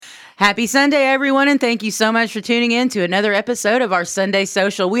Happy Sunday, everyone, and thank you so much for tuning in to another episode of our Sunday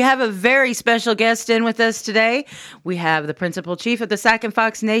Social. We have a very special guest in with us today. We have the Principal Chief of the Sac and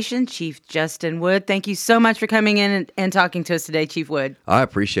Fox Nation, Chief Justin Wood. Thank you so much for coming in and talking to us today, Chief Wood. I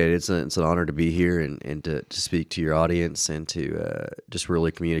appreciate it. It's an honor to be here and to speak to your audience and to just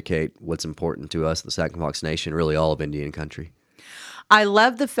really communicate what's important to us, the Sac and Fox Nation, really all of Indian country. I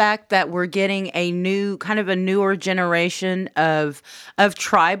love the fact that we're getting a newer generation of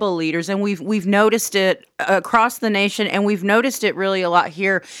tribal leaders, and we've noticed it across the nation, and we've noticed it really a lot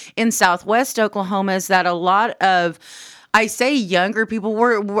here in Southwest Oklahoma. Is that a lot of, I say younger people,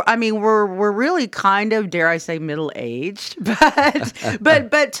 we're really kind of, dare I say, middle aged,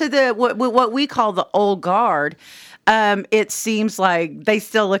 but to the what we call the old guard. It seems like they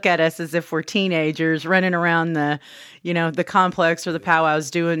still look at us as if we're teenagers running around the complex or the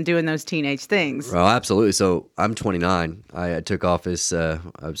powwows doing those teenage things. Well, absolutely. So I'm 29. I took office. I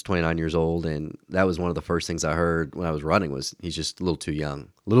was 29 years old, and that was one of the first things I heard when I was running was he's just a little too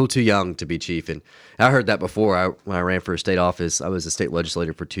young to be chief. And I heard that before. When I ran for a state office, I was a state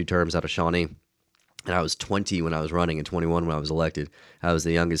legislator for 2 terms out of Shawnee. And I was 20 when I was running and 21 when I was elected. I was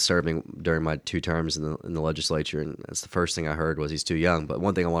the youngest serving during my 2 terms in the legislature, and that's the first thing I heard was he's too young. But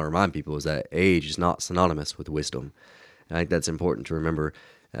one thing I want to remind people is that age is not synonymous with wisdom. And I think that's important to remember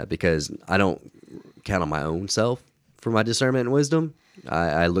because I don't count on my own self for my discernment and wisdom.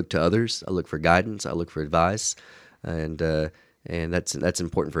 I look to others. I look for guidance. I look for advice, and that's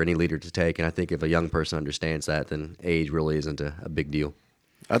important for any leader to take. And I think if a young person understands that, then age really isn't a big deal.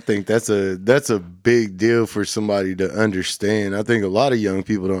 I think that's a big deal for somebody to understand. I think a lot of young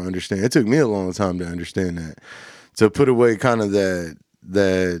people don't understand. It took me a long time to understand that. To put away kind of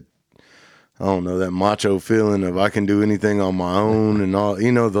that I don't know, that macho feeling of I can do anything on my own and all,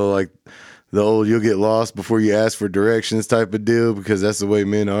 the old you'll get lost before you ask for directions type of deal because that's the way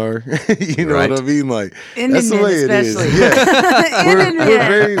men are. You know what I mean? Like that's the way it is.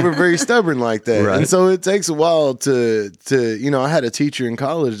 Yeah. we're very stubborn like that. Right. And so it takes a while to I had a teacher in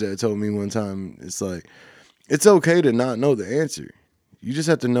college that told me one time, it's like, it's okay to not know the answer. You just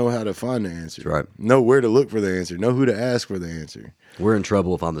have to know how to find the answer. Right. Know where to look for the answer. Know who to ask for the answer. We're in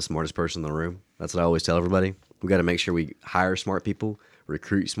trouble if I'm the smartest person in the room. That's what I always tell everybody. We got to make sure we hire smart people,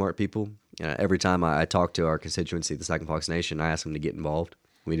 recruit smart people. Every time I talk to our constituency, the Sac and Fox Nation, I ask them to get involved.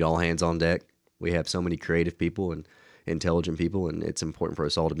 We need all hands on deck. We have so many creative people and intelligent people, and it's important for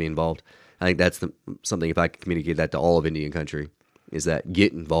us all to be involved. I think that's something, if I can communicate that to all of Indian country, is that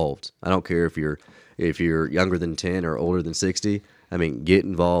get involved. I don't care if you're younger than 10 or older than 60. I mean, get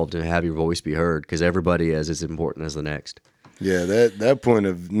involved and have your voice be heard because everybody is as important as the next. Yeah, that point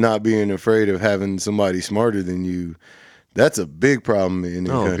of not being afraid of having somebody smarter than you, that's a big problem in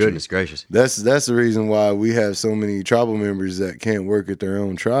the country. Oh, goodness gracious. That's the reason why we have so many tribal members that can't work at their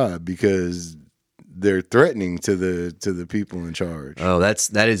own tribe because they're threatening to the people in charge. Oh,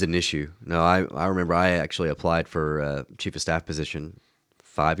 that is an issue. No, I remember I actually applied for a chief of staff position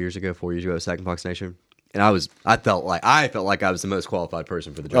 4 years ago at Sac and Fox Nation. And I felt like I was the most qualified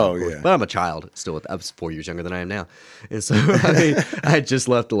person for the job. Oh, yeah. But I'm a child still. I was 4 years younger than I am now. And so I had just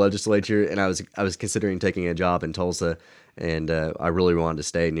left the legislature, and I was considering taking a job in Tulsa, and I really wanted to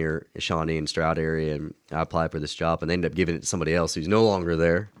stay near Shawnee and Stroud area, and I applied for this job, and they ended up giving it to somebody else who's no longer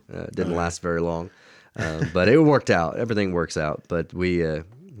there. Didn't last very long, but it worked out. Everything works out. But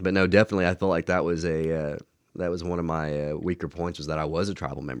no, definitely, I felt like that was one of my weaker points was that I was a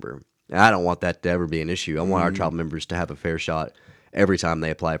tribal member. I don't want that to ever be an issue. I want our tribal members to have a fair shot every time they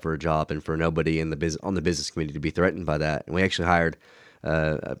apply for a job, and for nobody on the business committee to be threatened by that. And we actually hired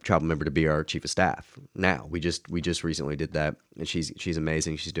a tribal member to be our chief of staff. Now we just recently did that, and she's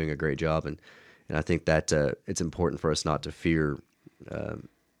amazing. She's doing a great job, and I think that it's important for us not to fear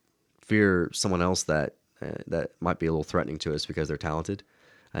someone else that might be a little threatening to us because they're talented.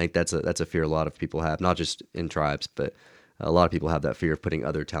 I think that's a fear a lot of people have, not just in tribes, but a lot of people have that fear of putting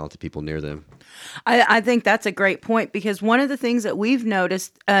other talented people near them. I think that's a great point because one of the things that we've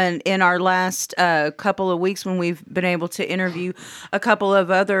noticed in our last couple of weeks when we've been able to interview a couple of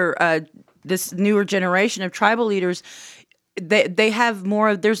other this newer generation of tribal leaders, they have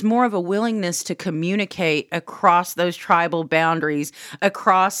there's more of a willingness to communicate across those tribal boundaries,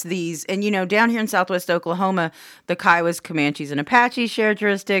 across these, and down here in Southwest Oklahoma, the Kiowas, Comanches, and Apaches share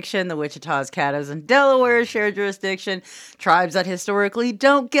jurisdiction, the Wichitas, Caddos, and Delaware share jurisdiction. Tribes that historically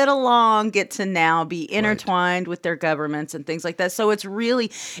don't get along get to now be intertwined with their governments and things like that. So it's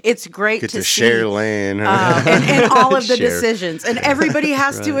great to see, share land and all of the decisions, and everybody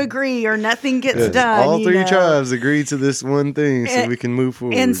has to agree or nothing gets done. All 3 tribes agree to this one thing so we can move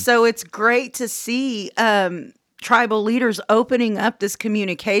forward. And so it's great to see tribal leaders opening up this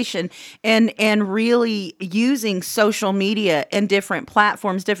communication and really using social media and different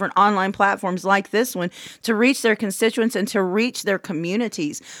platforms, different online platforms like this one to reach their constituents and to reach their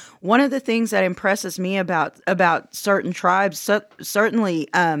communities. One of the things that impresses me about certain tribes, certainly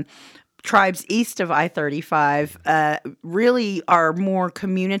tribes east of I-35, really are more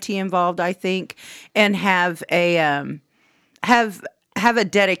community involved, I think, and have a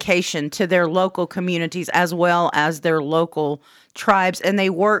dedication to their local communities as well as their local tribes, and they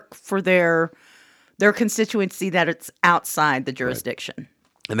work for their constituency that it's outside the jurisdiction. Right.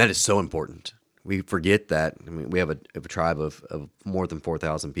 And that is so important. We forget that. I mean, we have a tribe of more than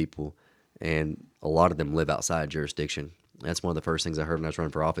 4,000 people, and a lot of them live outside jurisdiction. That's one of the first things I heard when I was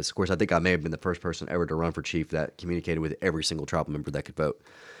running for office. Of course, I think I may have been the first person ever to run for chief that communicated with every single tribal member that could vote.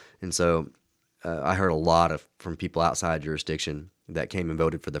 And so I heard a lot from people outside jurisdiction that came and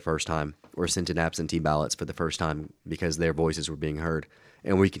voted for the first time or sent in absentee ballots for the first time because their voices were being heard.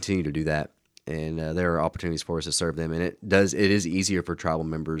 And we continue to do that. And there are opportunities for us to serve them. And it is easier for tribal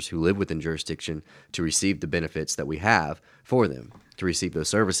members who live within jurisdiction to receive the benefits that we have for them, to receive those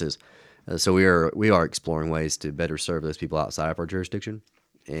services. So we are exploring ways to better serve those people outside of our jurisdiction.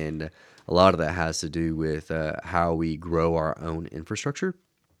 And a lot of that has to do with how we grow our own infrastructure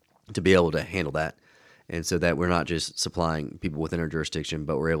to be able to handle that. And so that we're not just supplying people within our jurisdiction,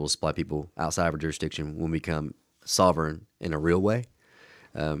 but we're able to supply people outside of our jurisdiction when we become sovereign in a real way.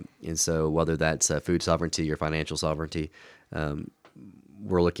 And so whether that's food sovereignty or financial sovereignty,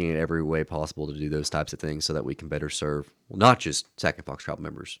 we're looking at every way possible to do those types of things so that we can better serve, well, not just Sac and Fox tribal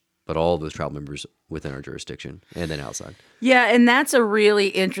members, but all of those tribal members within our jurisdiction and then outside. Yeah, and that's a really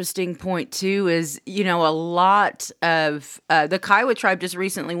interesting point, too, is, a lot of the Kiowa tribe just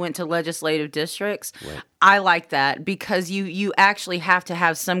recently went to legislative districts. Right. I like that because you actually have to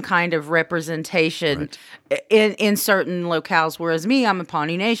have some kind of representation in certain locales. Whereas me, I'm a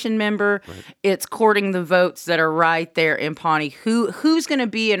Pawnee Nation member. Right. It's courting the votes that are right there in Pawnee. Who's going to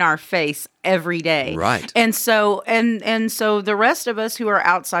be in our face every day? Right. And so and so the rest of us who are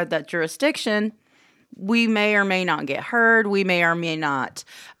outside that jurisdiction, we may or may not get heard. We may or may not.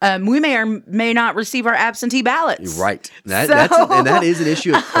 We may or may not receive our absentee ballots. Right. That is an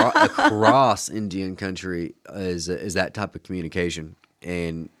issue across Indian country. Is that type of communication,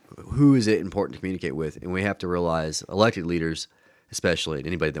 and who is it important to communicate with? And we have to realize elected leaders, especially, and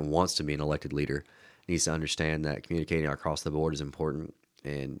anybody that wants to be an elected leader, needs to understand that communicating across the board is important.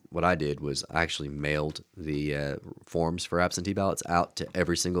 And what I did was I actually mailed the forms for absentee ballots out to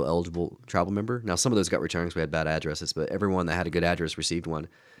every single eligible tribal member. Now, some of those got returned because we had bad addresses, but everyone that had a good address received one.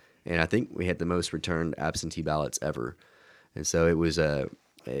 And I think we had the most returned absentee ballots ever. And so it was an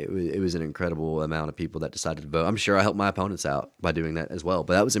incredible amount of people that decided to vote. I'm sure I helped my opponents out by doing that as well.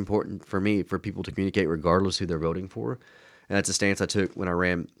 But that was important for me, for people to communicate regardless who they're voting for. And that's a stance I took when I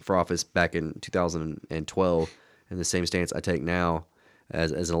ran for office back in 2012, and the same stance I take now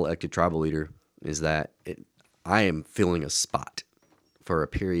as an elected tribal leader, is that I am filling a spot for a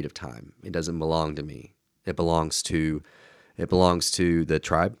period of time. It doesn't belong to me. It belongs to the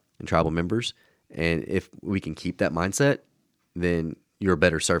tribe and tribal members. And if we can keep that mindset, then you're a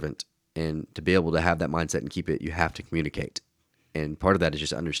better servant. And to be able to have that mindset and keep it, you have to communicate. And part of that is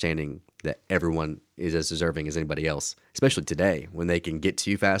just understanding that everyone is as deserving as anybody else, especially today when they can get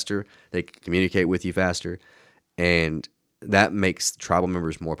to you faster, they can communicate with you faster, and that makes tribal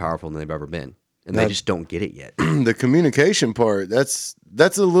members more powerful than they've ever been. And they just don't get it yet. The communication part, that's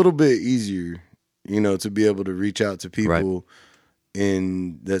a little bit easier, to be able to reach out to people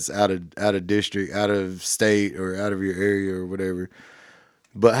that's out of district, out of state, or out of your area or whatever.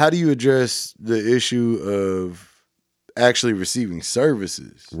 But how do you address the issue of actually receiving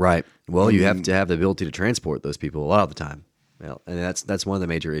services? Right. Well, you have to have the ability to transport those people a lot of the time. Well, and that's one of the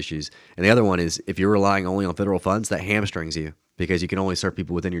major issues. And the other one is if you're relying only on federal funds, that hamstrings you because you can only serve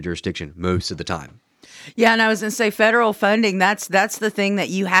people within your jurisdiction most of the time. Yeah, and I was going to say federal funding, that's the thing that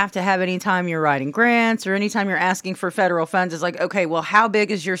you have to have anytime you're writing grants or anytime you're asking for federal funds. Is like, okay, well, how big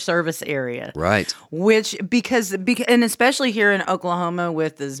is your service area? Right. Because and especially here in Oklahoma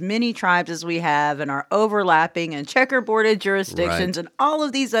with as many tribes as we have and our overlapping and checkerboarded jurisdictions and all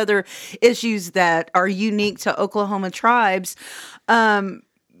of these other issues that are unique to Oklahoma tribes, a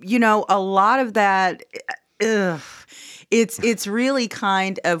lot of that, It's really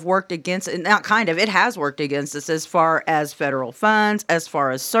kind of worked against, not kind of, it has worked against us as far as federal funds, as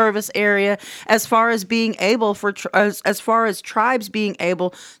far as service area, as far as being able as far as tribes being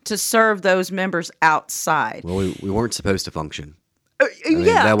able to serve those members outside. Well, we weren't supposed to function.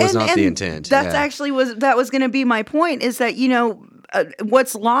 That was not the intent. That's actually that was going to be my point, is that,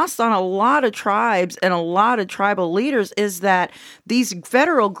 what's lost on a lot of tribes and a lot of tribal leaders is that these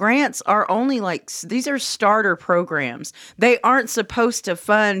federal grants are only these are starter programs. They aren't supposed to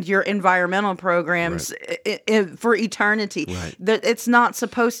fund your environmental programs for eternity. Right. It's not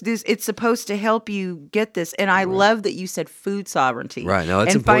supposed to do. It's supposed to help you get this. And I love that you said food sovereignty, Right. No,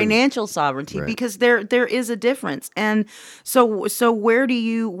 it's and important. financial sovereignty, Right. because there is a difference. And so where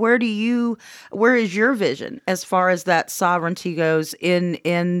is your vision as far as that sovereignty goes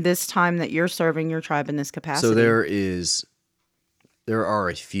in this time that you're serving your tribe in this capacity? So there are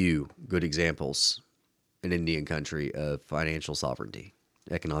a few good examples in Indian country of financial sovereignty,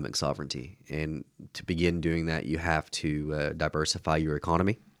 economic sovereignty. And to begin doing that, you have to diversify your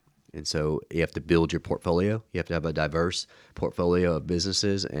economy. And so you have to build your portfolio. You have to have a diverse portfolio of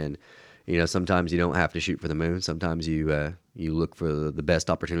businesses. And, sometimes you don't have to shoot for the moon. Sometimes you look for the best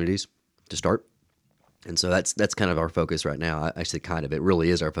opportunities to start. And so that's kind of our focus right now. Actually, it really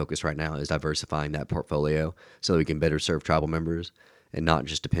is our focus right now, is diversifying that portfolio so that we can better serve tribal members and not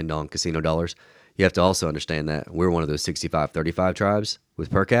just depend on casino dollars. You have to also understand that we're one of those 65-35 tribes with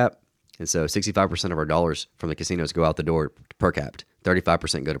per cap. And so 65% of our dollars from the casinos go out the door per capped.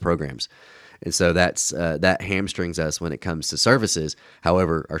 35% go to programs. And so that hamstrings us when it comes to services.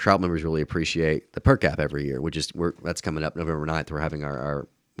 However, our tribal members really appreciate the per cap every year, that's coming up November 9th. We're having our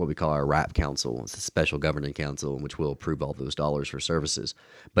what we call our RAP Council. It's a special governing council in which we'll approve all those dollars for services.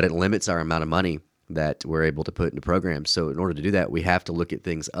 But it limits our amount of money that we're able to put into programs. So in order to do that, we have to look at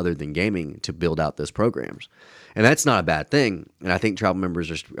things other than gaming to build out those programs. And that's not a bad thing. And I think tribal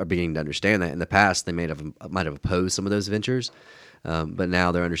members are beginning to understand that. In the past, they might have opposed some of those ventures. But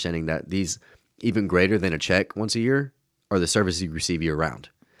now they're understanding that these, even greater than a check once a year, are the services you receive year round.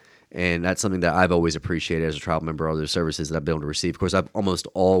 And that's something that I've always appreciated as a tribal member, are the services that I've been able to receive. Of course, I've almost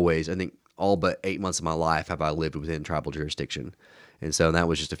always, I think all but 8 months of my life, have I lived within tribal jurisdiction. And so that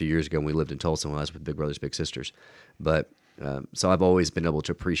was just a few years ago when we lived in Tulsa when I was with Big Brothers Big Sisters. But so I've always been able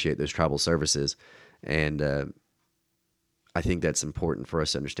to appreciate those tribal services. And I think that's important for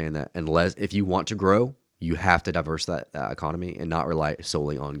us to understand that. If you want to grow, you have to diversify that economy and not rely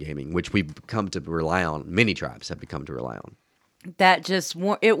solely on gaming, which we've come to rely on. Many tribes have become to rely on. That just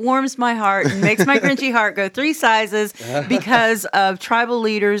it warms my heart and makes my grinchy heart go 3 sizes because of tribal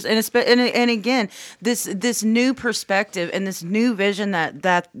leaders and again this new perspective and this new vision that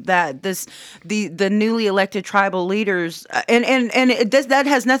the newly elected tribal leaders that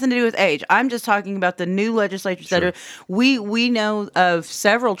has nothing to do with age. I'm just talking about the new legislatures that are we know of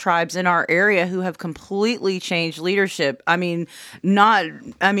several tribes in our area who have completely changed leadership.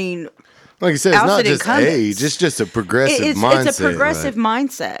 Like I said, it's not just age; it's just a progressive mindset. It's a progressive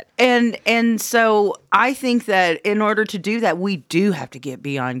mindset, and so I think that in order to do that, we do have to get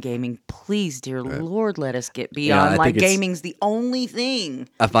beyond gaming. Please, dear Lord, let us get beyond. Gaming's the only thing.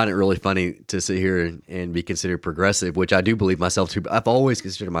 I find it really funny to sit here and be considered progressive, which I do believe myself to. I've always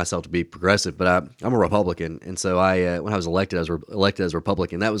considered myself to be progressive, but I'm a Republican, and so when I was elected, I was elected as a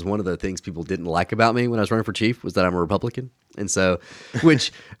Republican. That was one of the things people didn't like about me when I was running for chief, was that I'm a Republican. And so,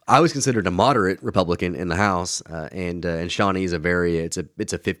 which I was considered a moderate Republican in the House, and Shawnee is it's a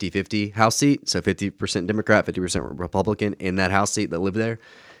 50-50 House seat, so 50% Democrat, 50% Republican in that House seat that lived there,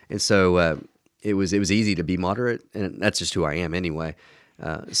 and so it was easy to be moderate, and that's just who I am anyway.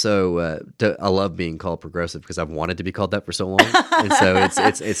 I love being called progressive because I've wanted to be called that for so long, and so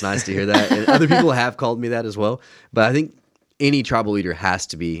it's nice to hear that. And other people have called me that as well, but I think any tribal leader has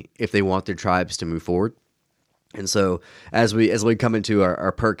to be, if they want their tribes to move forward. And so as we come into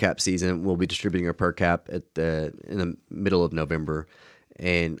our per cap season, we'll be distributing our per cap in the middle of November,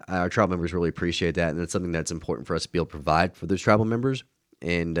 and our tribal members really appreciate that, and it's something that's important for us to be able to provide for those tribal members.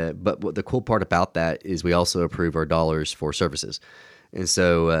 And but what the cool part about that is we also approve our dollars for services, and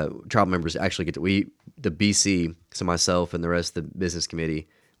so tribal members actually get the BC. So myself and the rest of the business committee,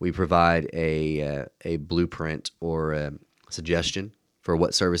 we provide a blueprint or a suggestion for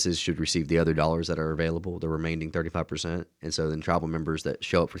what services should receive the other dollars that are available, the remaining 35%. And so then tribal members that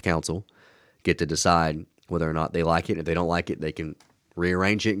show up for council get to decide whether or not they like it. If they don't like it, they can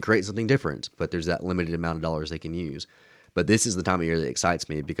rearrange it and create something different. But there's that limited amount of dollars they can use. But this is the time of year that excites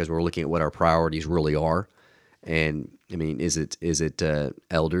me because we're looking at what our priorities really are. And I mean, is it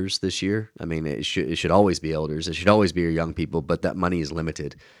elders this year? I mean, it should always be elders. It should always be your young people. But that money is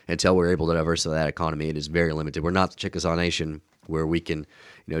limited until we're able to diversify that economy. It is very limited. We're not the Chickasaw Nation where we can,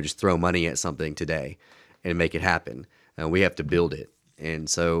 just throw money at something today and make it happen. We have to build it. And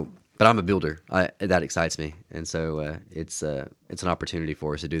so, but I'm a builder. That excites me. And so it's an opportunity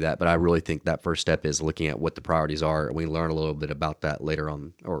for us to do that. But I really think that first step is looking at what the priorities are. And we learn a little bit about that later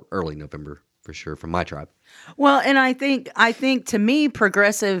on or early November. for sure, from my tribe. Well, and I think to me,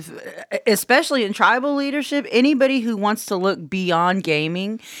 progressive, especially in tribal leadership, anybody who wants to look beyond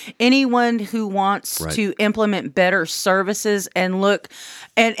gaming, anyone who wants Right. to implement better services and look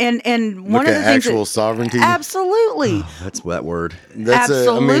and one Look of at the things actual that, sovereignty. absolutely. That's that word. That's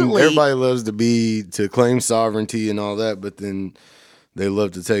I mean, Absolutely. everybody loves to claim sovereignty and all that, but then they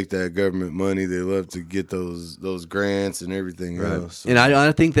love to take that government money. They love to get those grants and everything else. So And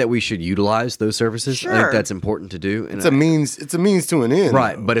I think that we should utilize those services. I Sure. think that's important to do. And it's a means. It's a means to an end,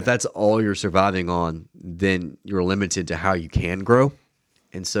 right. though. But if that's all you're surviving on, then you're limited to how you can grow.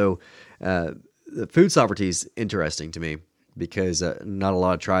 And so the food sovereignty is interesting to me because not a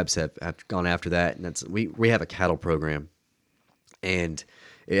lot of tribes have gone after that. And that's we have a cattle program, and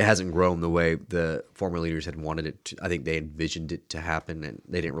it hasn't grown the way the former leaders had wanted it to. I think they envisioned it to happen, and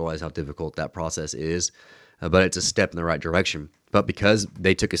they didn't realize how difficult that process is. But it's a step in the right direction. But because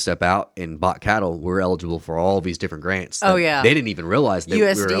they took a step out and bought cattle, we're eligible for all these different grants. Oh, that yeah. They didn't even realize that we were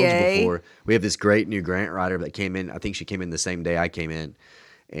USDA. eligible for. We have this great new grant writer that came in. I think she came in the same day I came in.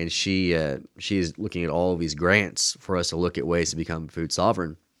 And she is looking at all of these grants for us to look at ways to become food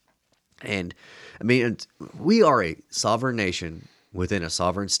sovereign. And I mean, we are a sovereign nation within a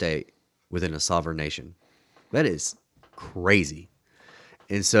sovereign state within a sovereign nation. That is crazy.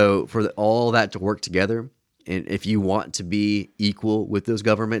 And so for all that to work together, and if you want to be equal with those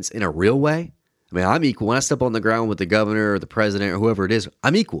governments in a real way, I mean, I'm equal. When I step on the ground with the governor or the president or whoever it is,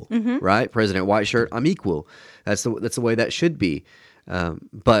 I'm equal, right? President White Shirt, I'm equal. That's the way that should be.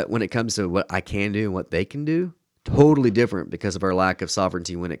 But when it comes to what I can do and what they can do, totally different because of our lack of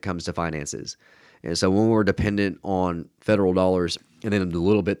sovereignty when it comes to finances. And so when we're dependent on federal dollars and then the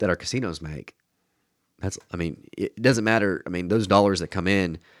little bit that our casinos make, it doesn't matter. I mean, those dollars that come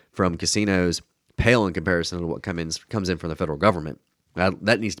in from casinos pale in comparison to what comes in from the federal government.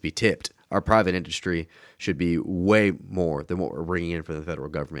 That needs to be tipped. Our private industry should be way more than what we're bringing in from the federal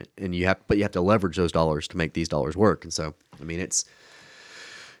government. And you have to leverage those dollars to make these dollars work. And so, I mean, it's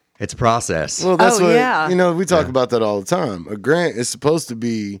a process. Well, that's Oh, what yeah. we talk about that all the time. A grant is supposed to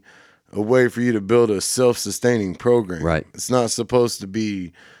be a way for you to build a self-sustaining program. Right. It's not supposed to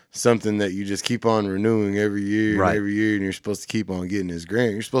be something that you just keep on renewing every year Right. and every year, and you're supposed to keep on getting this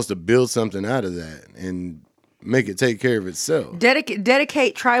grant. You're supposed to build something out of that and make it take care of itself.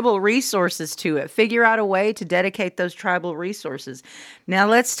 Dedicate tribal resources to it. Figure out a way to dedicate those tribal resources. Now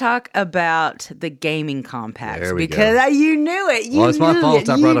let's talk about the gaming compacts There we because go. You knew it. You Well, it's my knew fault it.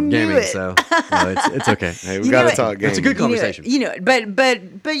 I You brought up knew gaming, it. so no, it's okay. Hey, we You got know to talk games. It's a good conversation. You know it. But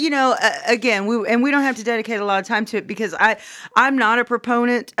again, we don't have to dedicate a lot of time to it because I'm not a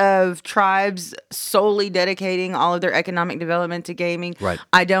proponent of tribes solely dedicating all of their economic development to gaming. Right.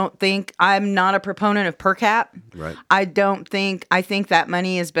 I'm not a proponent of per cap. Right. I think that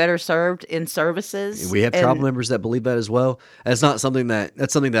money is better served in services. We have And- tribal members that believe that as well. That's something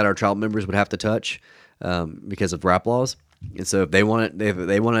that our tribal members would have to touch because of RAP laws. And so if they want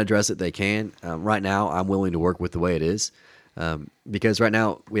to address it, they can. Right now, I'm willing to work with the way it is because right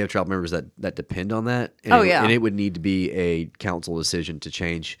now we have tribal members that depend on that. And and it would need to be a council decision to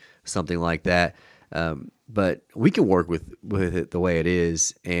change something like that. But we can work with it the way it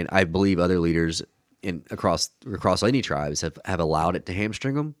is, and I believe other leaders across any tribes have allowed it to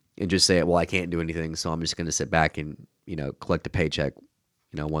hamstring them and just say, well, I can't do anything, so I'm just going to sit back and collect a paycheck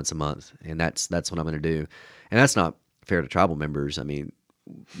once a month, and that's what I'm going to do. And that's not fair to tribal members. I mean,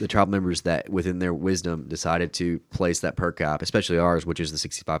 the tribal members that within their wisdom decided to place that per cap, especially ours, which is the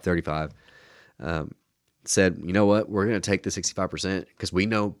 65-35, said, you know what, we're going to take the 65% because we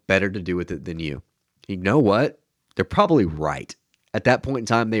know better to do with it than you. You know what? They're probably right. At that point in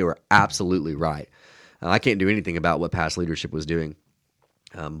time, they were absolutely right. I can't do anything about what past leadership was doing.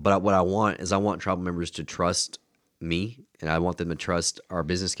 But what I want tribal members to trust me, and I want them to trust our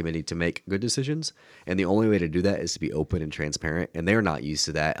business committee to make good decisions. And the only way to do that is to be open and transparent. And they're not used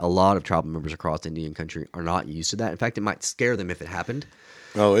to that. A lot of tribal members across Indian country are not used to that. In fact, it might scare them if it happened.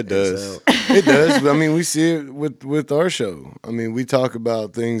 Oh, it does. It does. I mean, we see it with our show. I mean, we talk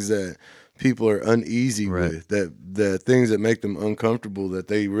about things that people are uneasy with, that things that make them uncomfortable that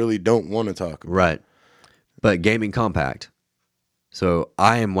they really don't want to talk about. Right. But gaming compact. So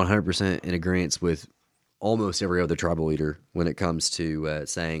I am 100% in agreement with almost every other tribal leader when it comes to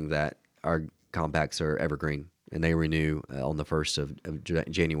saying that our compacts are evergreen and they renew on the 1st of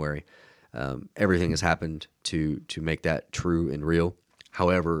January. Everything has happened to make that true and real.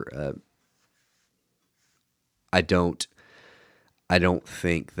 However, I don't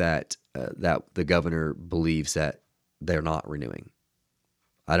think that that the governor believes that they're not renewing.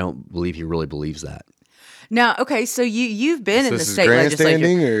 I don't believe he really believes that. Now, okay, so you've been in the This is state legislature.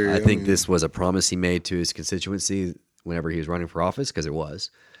 grandstanding, or I think this was a promise he made to his constituency whenever he was running for office, because it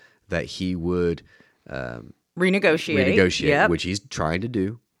was, that he would Renegotiate. Yep. which he's trying to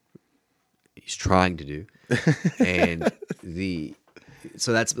do. He's trying to do. And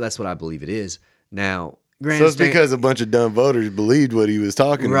so that's what I believe it is. Now, So it's because a bunch of dumb voters believed what he was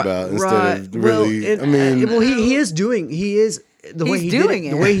talking about instead of really. Well, he is doing. He is the way he doing did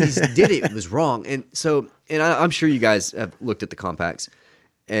it. The way he did it was wrong, and so I'm sure you guys have looked at the compacts,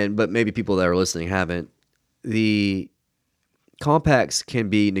 but maybe people that are listening haven't. The compacts can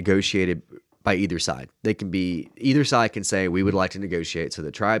be negotiated by either side. Either side can say we would like to negotiate, so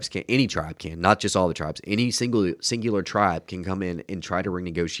the tribes can. Any tribe can, not just all the tribes. Any singular tribe can come in and try to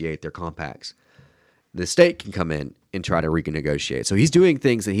renegotiate their compacts. The state can come in and try to renegotiate. So he's doing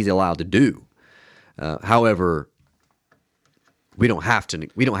things that he's allowed to do. However, we don't have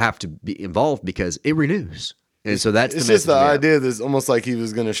to be involved because it renews. And so that's it's the just the message we have. idea that it's almost like he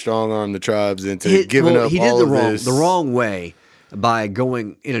was going to strong arm the tribes into giving up he did all the of wrong this. the wrong way by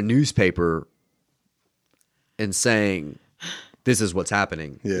going in a newspaper and saying this is what's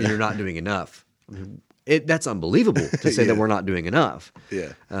happening. Yeah. And you're not doing enough. That's unbelievable to say that we're not doing enough.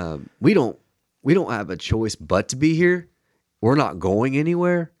 Yeah. We don't have a choice but to be here. We're not going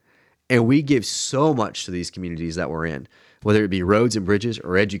anywhere. And we give so much to these communities that we're in, whether it be roads and bridges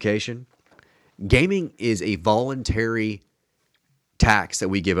or education. Gaming is a voluntary tax that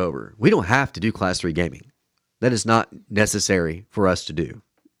we give over. We don't have to do Class 3 gaming. That is not necessary for us to do.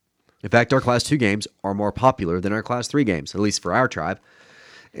 In fact, our Class 2 games are more popular than our Class 3 games, at least for our tribe.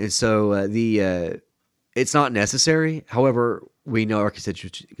 And so it's not necessary. However, we know our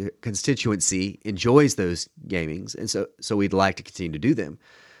constituency enjoys those gamings, and so we'd like to continue to do them.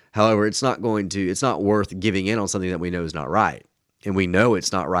 However, it's not worth giving in on something that we know is not right, and we know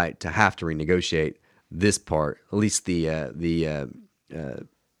it's not right to have to renegotiate this part. At least the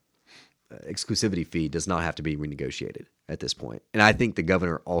exclusivity fee does not have to be renegotiated at this point, and I think the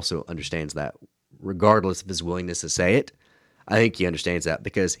governor also understands that, regardless of his willingness to say it. I think he understands that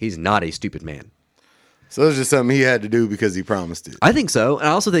because he's not a stupid man. So it's just something he had to do because he promised it. I think so. And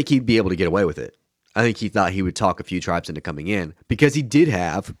I also think he'd be able to get away with it. I think he thought he would talk a few tribes into coming in because he did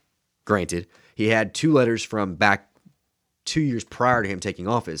have, granted, he had 2 letters from back 2 years prior to him taking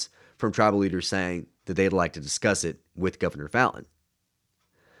office from tribal leaders saying that they'd like to discuss it with Governor Fallon.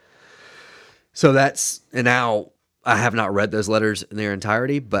 So and now I have not read those letters in their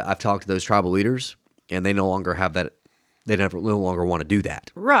entirety, but I've talked to those tribal leaders and they no longer have that. They no longer want to do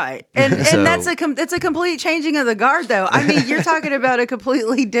that. Right. And that's it's a complete changing of the guard, though. I mean, you're talking about a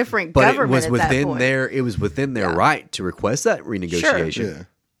completely different But government it was at within that point. it was within their right to request that renegotiation.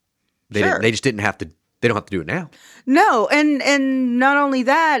 Yeah. They just didn't have to. They don't have to do it now. No, and not only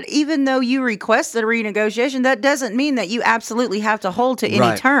that, even though you requested a renegotiation, that doesn't mean that you absolutely have to hold to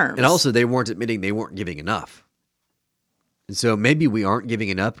any terms. And also, they weren't admitting they weren't giving enough. And so maybe we aren't giving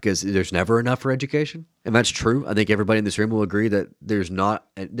enough because there's never enough for education, and that's true. I think everybody in this room will agree that there's not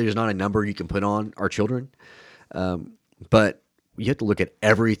a number you can put on our children, but you have to look at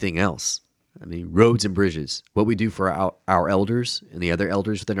everything else. I mean, roads and bridges, what we do for our elders and the other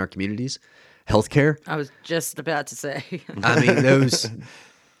elders within our communities, healthcare. I was just about to say. I mean, those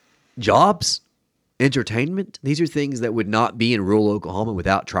jobs, entertainment. These are things that would not be in rural Oklahoma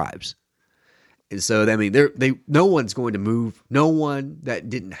without tribes. And so, I mean, no one's going to move. No one that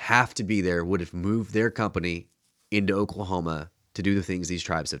didn't have to be there would have moved their company into Oklahoma to do the things these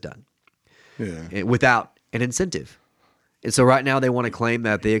tribes have done. Yeah. Without an incentive. And so right now they want to claim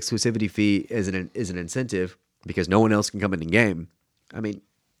that the exclusivity fee is an incentive because no one else can come in and game. I mean,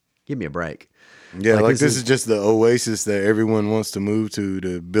 give me a break. Yeah, like this is just the oasis that everyone wants to move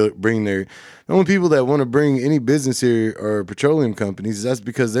to bring their. The only people that want to bring any business here are petroleum companies. That's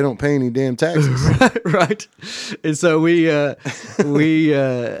because they don't pay any damn taxes. Right. And so we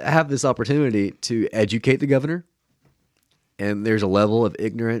have this opportunity to educate the governor. And there's a level of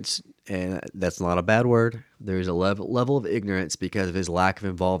ignorance, and that's not a bad word. There's a level of ignorance because of his lack of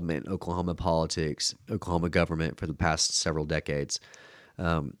involvement in Oklahoma politics, Oklahoma government for the past several decades.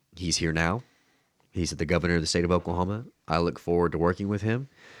 He's here now. He's the governor of the state of Oklahoma. I look forward to working with him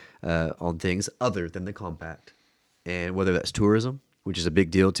on things other than the compact. And whether that's tourism, which is a big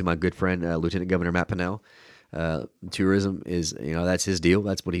deal to my good friend, Lieutenant Governor Matt Pinnell. Tourism is, that's his deal.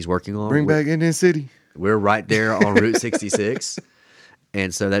 That's what he's working on. Bring back Indian City. We're right there on Route 66.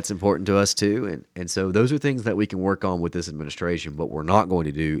 And so that's important to us too. And so those are things that we can work on with this administration. What we're not going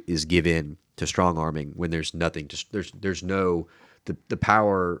to do is give in to strong arming when there's nothing. There's no, the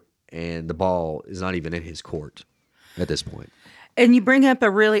power and the ball is not even in his court at this point. And you bring up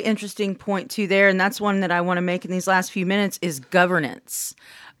a really interesting point too there, and that's one that I want to make in these last few minutes is governance.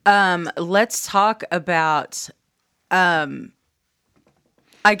 Let's talk about, I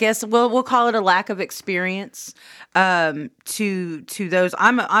guess we'll call it a lack of experience to those.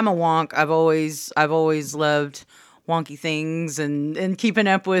 I'm a wonk. I've always loved wonky things and keeping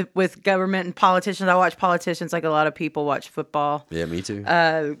up with government and politicians. I watch politicians like a lot of people watch football. Yeah, me too.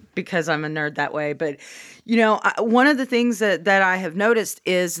 Because I'm a nerd that way. But, one of the things that I have noticed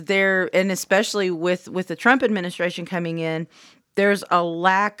is there, and especially with the Trump administration coming in, there's a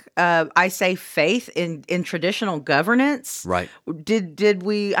lack of, I say, faith in traditional governance. Right. Did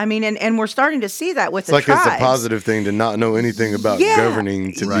we, and we're starting to see that with It's the like tribes. it's a positive thing to not know anything about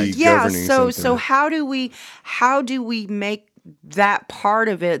governing to be governing so something. how do we make that part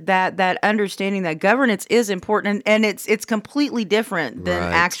of it, that understanding that governance is important, and it's completely different than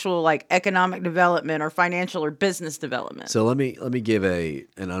actual like economic development or financial or business development. So let me give an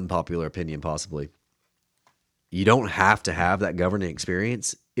unpopular opinion possibly. You don't have to have that governing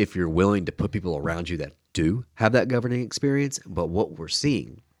experience if you're willing to put people around you that do have that governing experience. But what we're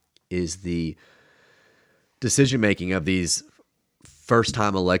seeing is the decision-making of these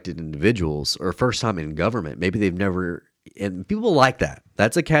first-time elected individuals or first-time in government. Maybe they've never, and people like that.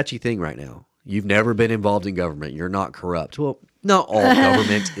 That's a catchy thing right now. You've never been involved in government. You're not corrupt. Well, not all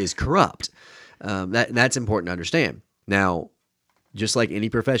government is corrupt. That's important to understand. Now, just like any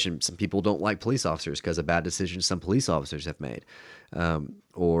profession, some people don't like police officers because of bad decisions some police officers have made,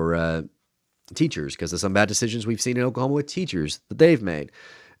 or teachers because of some bad decisions we've seen in Oklahoma with teachers that they've made.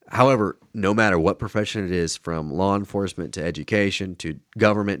 However, no matter what profession it is, from law enforcement to education to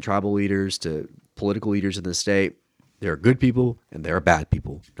government, tribal leaders to political leaders in the state, there are good people and there are bad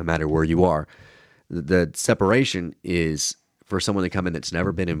people, no matter where you are. The separation is for someone to come in that's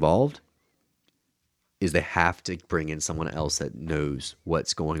never been involved is they have to bring in someone else that knows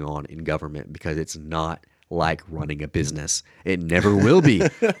what's going on in government, because it's not like running a business. It never will be.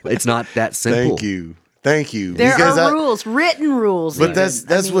 It's not that simple. Thank you. There are rules, written rules. But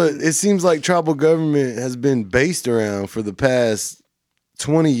that's what it seems like tribal government has been based around for the past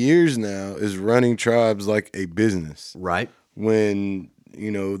 20 years now, is running tribes like a business. Right. When,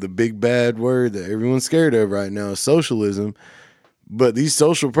 the big bad word that everyone's scared of right now is socialism. But these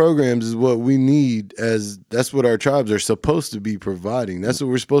social programs is what we need, that's what our tribes are supposed to be providing. That's what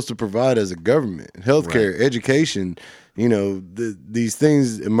we're supposed to provide as a government. Healthcare, education, these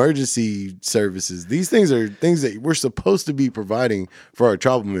things, emergency services. These things are things that we're supposed to be providing for our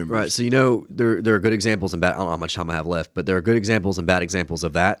tribal members. Right. So, there are good examples and bad. I don't know how much time I have left, but there are good examples and bad examples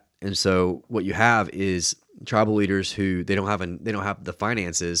of that. And so what you have is tribal leaders who they don't have the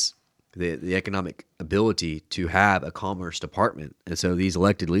finances, the economic ability to have a commerce department. And so these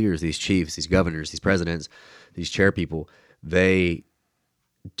elected leaders, these chiefs, these governors, these presidents, these chair people, they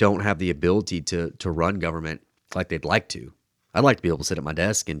don't have the ability to run government like they'd like to. I'd like to be able to sit at my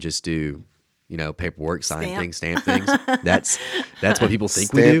desk and just do, paperwork, stamp things. That's what people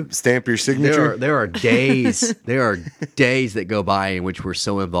think we do. Stamp your signature. There are days that go by in which we're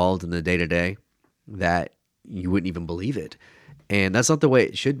so involved in the day-to-day that you wouldn't even believe it. And that's not the way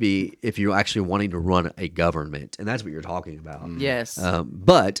it should be if you're actually wanting to run a government. And that's what you're talking about. Yes.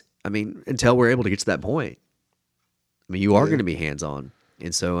 But, until we're able to get to that point, you are going to be hands-on.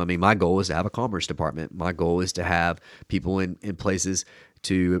 And so, my goal is to have a commerce department. My goal is to have people in places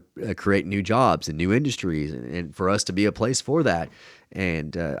to create new jobs and new industries, and for us to be a place for that.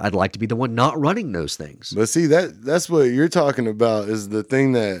 And I'd like to be the one not running those things. But see, that's what you're talking about is the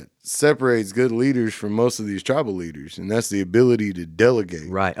thing that separates good leaders from most of these tribal leaders, and that's the ability to delegate.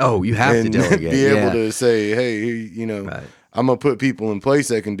 Right. Oh, you have to delegate. Be able to say, hey, right. I'm going to put people in place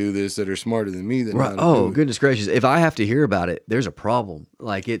that can do this, that are smarter than me. That right. Oh, goodness gracious. If I have to hear about it, there's a problem.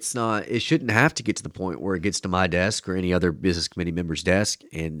 Like, it shouldn't have to get to the point where it gets to my desk or any other business committee member's desk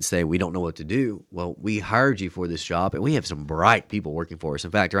and say, we don't know what to do. Well, we hired you for this job, and we have some bright people working for us.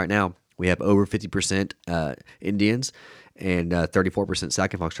 In fact, right now, we have over 50% Indians and 34%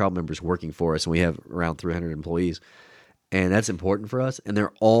 Sac and Fox tribal members working for us, and we have around 300 employees. And that's important for us, and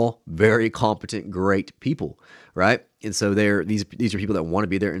they're all very competent, great people, right? And so these are people that want to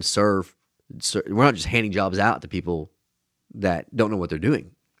be there and serve. We're not just handing jobs out to people that don't know what they're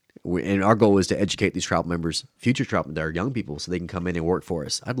doing. And our goal is to educate these tribal members, future tribal, that are young people, so they can come in and work for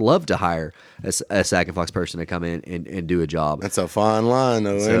us. I'd love to hire a Sac and Fox person to come in and do a job. That's a fine line,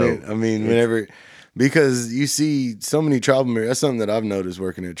 though, isn't it? Because you see so many tribal members, that's something that I've noticed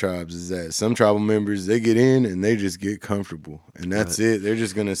working at tribes, is that some tribal members, they get in and they just get comfortable. And that's it. They're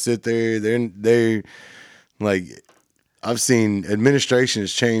just going to sit there. They're like, I've seen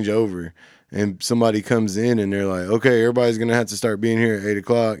administrations change over and somebody comes in and they're like, okay, everybody's going to have to start being here at 8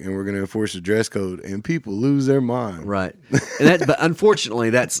 o'clock and we're going to enforce the dress code, and people lose their mind. Right. But unfortunately,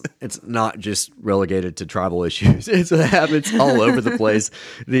 it's not just relegated to tribal issues. It happens all over the place.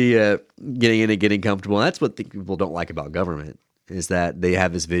 The getting in and getting comfortable. And that's what people don't like about government, is that they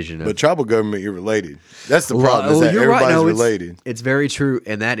have this vision of. But tribal government, you're related. That's the problem, is that everybody's related. It's very true.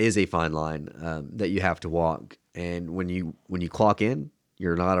 And that is a fine line that you have to walk. And when you clock in,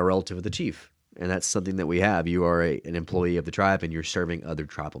 you're not a relative of the chief. And that's something that we have. You are an employee of the tribe, and you're serving other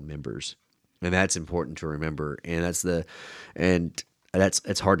tribal members. And that's important to remember. And it's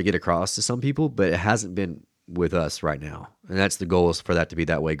hard to get across to some people, but it hasn't been with us right now. And that's the goal, is for that to be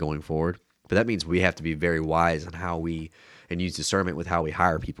that way going forward. But that means we have to be very wise on and use discernment with how we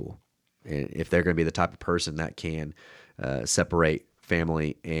hire people. And if they're going to be the type of person that can separate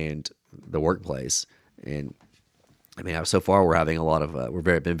family and the workplace. And I mean, so far we're having a lot of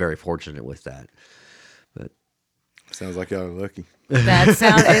been very fortunate with that. But sounds like y'all are lucky. It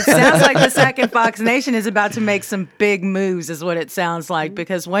sounds like the Sac and Fox Nation is about to make some big moves, is what it sounds like,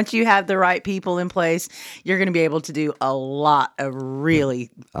 because once you have the right people in place, you're going to be able to do a lot of really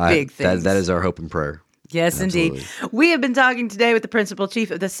big things. That is our hope and prayer. Yes, Absolutely. Indeed. We have been talking today with the Principal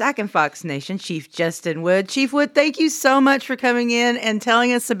Chief of the Sac and Fox Nation, Chief Justin Wood. Chief Wood, thank you so much for coming in and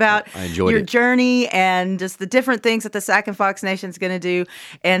telling us about your journey and just the different things that the Sac and Fox Nation is going to do,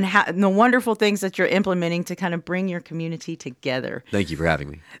 and the wonderful things that you're implementing to kind of bring your community together. Thank you for having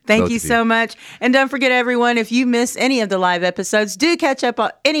me. Thank you so much. And don't forget, everyone, if you miss any of the live episodes, do catch up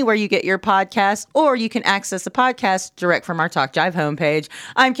on anywhere you get your podcasts, or you can access the podcast direct from our Talk Jive homepage.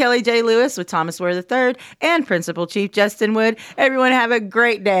 I'm Kelly J. Lewis with Thomas Ware III and Principal Chief Justin Wood. Everyone have a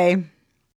great day.